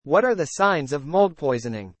What are the signs of mold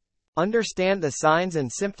poisoning? Understand the signs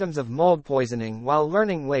and symptoms of mold poisoning while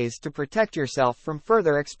learning ways to protect yourself from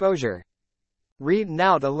further exposure. Read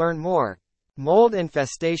now to learn more. Mold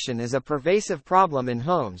infestation is a pervasive problem in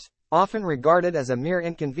homes, often regarded as a mere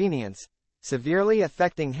inconvenience, severely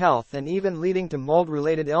affecting health and even leading to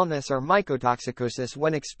mold-related illness or mycotoxicosis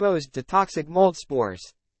when exposed to toxic mold spores.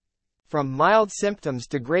 From mild symptoms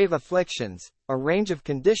to grave afflictions, a range of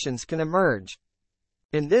conditions can emerge.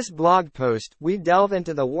 In this blog post, we delve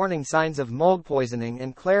into the warning signs of mold poisoning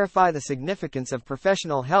and clarify the significance of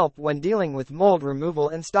professional help when dealing with mold removal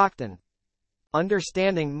in Stockton.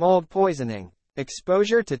 Understanding mold poisoning.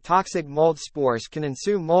 Exposure to toxic mold spores can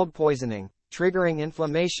ensue mold poisoning, triggering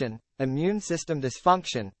inflammation, immune system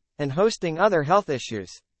dysfunction, and hosting other health issues.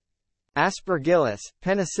 Aspergillus,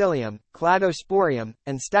 Penicillium, Cladosporium,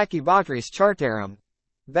 and Stachybotrys chartarum,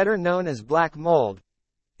 better known as black mold,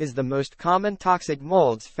 is the most common toxic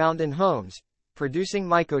molds found in homes, producing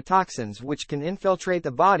mycotoxins which can infiltrate the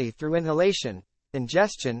body through inhalation,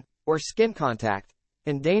 ingestion, or skin contact,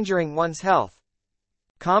 endangering one's health.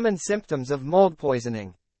 Common symptoms of mold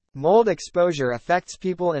poisoning. Mold exposure affects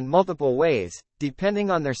people in multiple ways, depending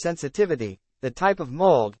on their sensitivity, the type of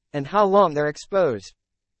mold, and how long they're exposed.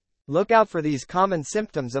 Look out for these common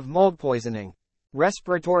symptoms of mold poisoning.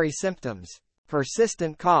 Respiratory symptoms.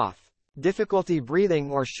 Persistent cough, difficulty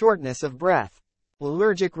breathing or shortness of breath.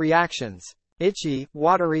 Allergic reactions. Itchy,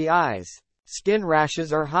 watery eyes. Skin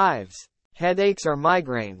rashes or hives. Headaches or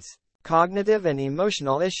migraines. Cognitive and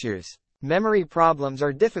emotional issues. Memory problems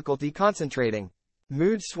or difficulty concentrating.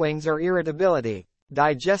 Mood swings or irritability.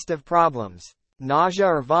 Digestive problems. Nausea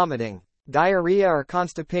or vomiting. Diarrhea or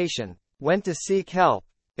constipation. When to seek help.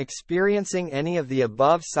 Experiencing any of the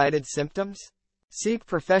above cited symptoms? Seek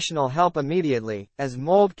professional help immediately, as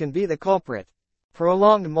mold can be the culprit.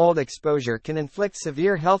 Prolonged mold exposure can inflict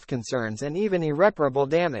severe health concerns and even irreparable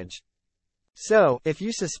damage. So, if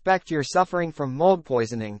you suspect you're suffering from mold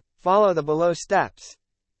poisoning, follow the below steps.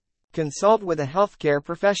 Consult with a healthcare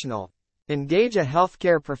professional. Engage a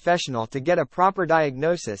healthcare professional to get a proper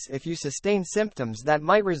diagnosis if you sustain symptoms that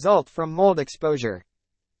might result from mold exposure.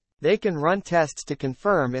 They can run tests to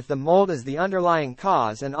confirm if the mold is the underlying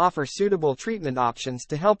cause and offer suitable treatment options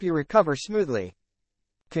to help you recover smoothly.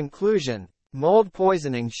 Conclusion. Mold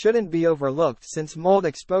poisoning shouldn't be overlooked since mold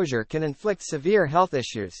exposure can inflict severe health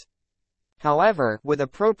issues. However, with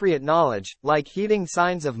appropriate knowledge, like heeding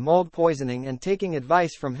signs of mold poisoning and taking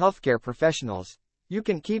advice from healthcare professionals, you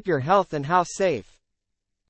can keep your health and house safe.